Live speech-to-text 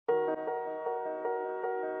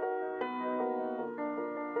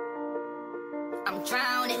I'm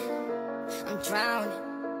drowning, I'm drowning,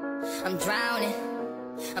 I'm drowning,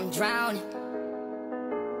 I'm drowning.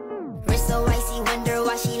 Wrist so icy, wonder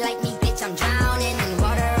why she like me, bitch, I'm drowning. In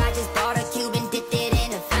water, I just bought a cube and dipped it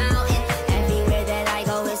in a fountain. Everywhere that I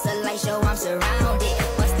go, it's a light show, I'm surrounded.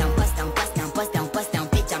 Bust down, bust down, bust down, bust down, bust down,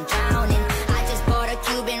 bitch, I'm drowning. I just bought a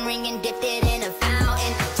Cuban ring and dipped it in a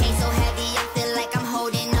fountain. Chain so heavy, I feel like I'm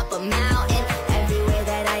holding up a mountain. Everywhere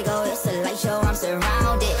that I go, it's a light show, I'm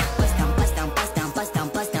surrounded. Bust down, bust down, bust down, bust down,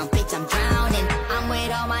 bust down, bitch, I'm drowning. I'm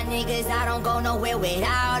with all my niggas, I don't go nowhere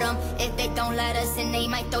without them. If they don't let us in, they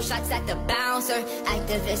might throw shots at the bouncer.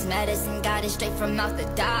 Activist medicine, got it straight from out the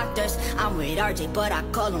doctors. I'm with RJ, but I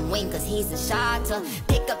call him Wayne cause he's a shotter.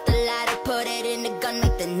 Pick up the ladder, put it in the gun,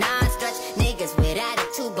 make the non-stretch. Niggas with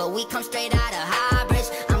attitude, but we come straight out of Highbridge.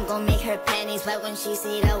 I'm gon' make her panties wet when she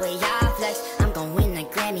see the way I flex. I'm gon' win the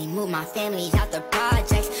Grammy, move my family out the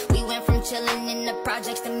projects. We went from chillin' in the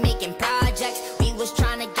projects to making projects. We was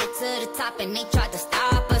tryna get to the top and they tried to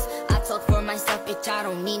stop us. I told for myself, bitch, I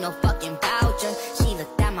don't need no fucking voucher. She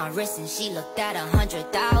looked at my wrist and she looked at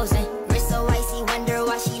 100,000. Wrist so icy, wonder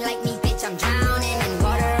why she like me, bitch, I'm drowning. In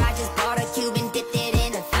water, I just bought a cube and dipped it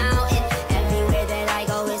in a fountain. Everywhere that I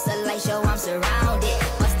go, it's a light show, I'm surrounded.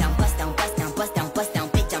 Bust down, bust down, bust down, bust down, bust down,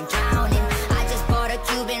 bitch, I'm drowning. I just bought a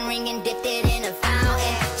Cuban ring and dipped it in a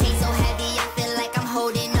fountain. Chain so heavy, I feel like I'm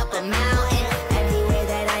holding up a mountain. Everywhere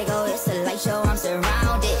that I go, it's a light show, I'm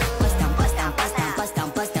surrounded. Bust down, bust down, bust down, bust down,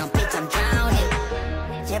 bust down, bitch, I'm drowning.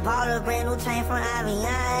 Just bought a brand new chain from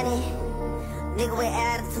Aviani. Nigga with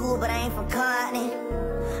attitude, but I ain't from Courtney.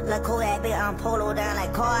 Look Kodak, bitch, I'm polo down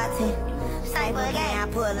like Carton. Sniper gang, I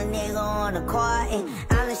put a nigga on the carton.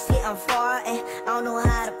 I'm the shit, I'm farting. I don't know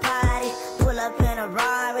how to party. Pull up in a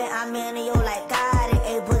Rari, I'm in the yo like Gotti.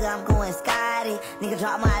 Hey, boogie, I'm going Scotty. Nigga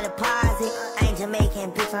drop my deposit. I ain't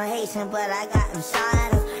Jamaican, bitch, I'm Haitian, but I got them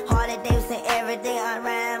shiners. Harley Davidson every day, I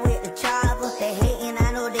ride with the chopper. They hating,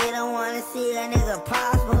 I know they don't wanna see a nigga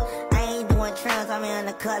prosper. Trends, I'm in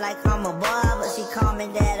the cut like I'm a barber. She call me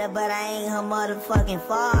daddy, but I ain't her motherfucking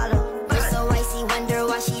father. Wrist so icy, wonder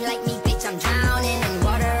why she like me, bitch, I'm drowning. In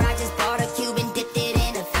water,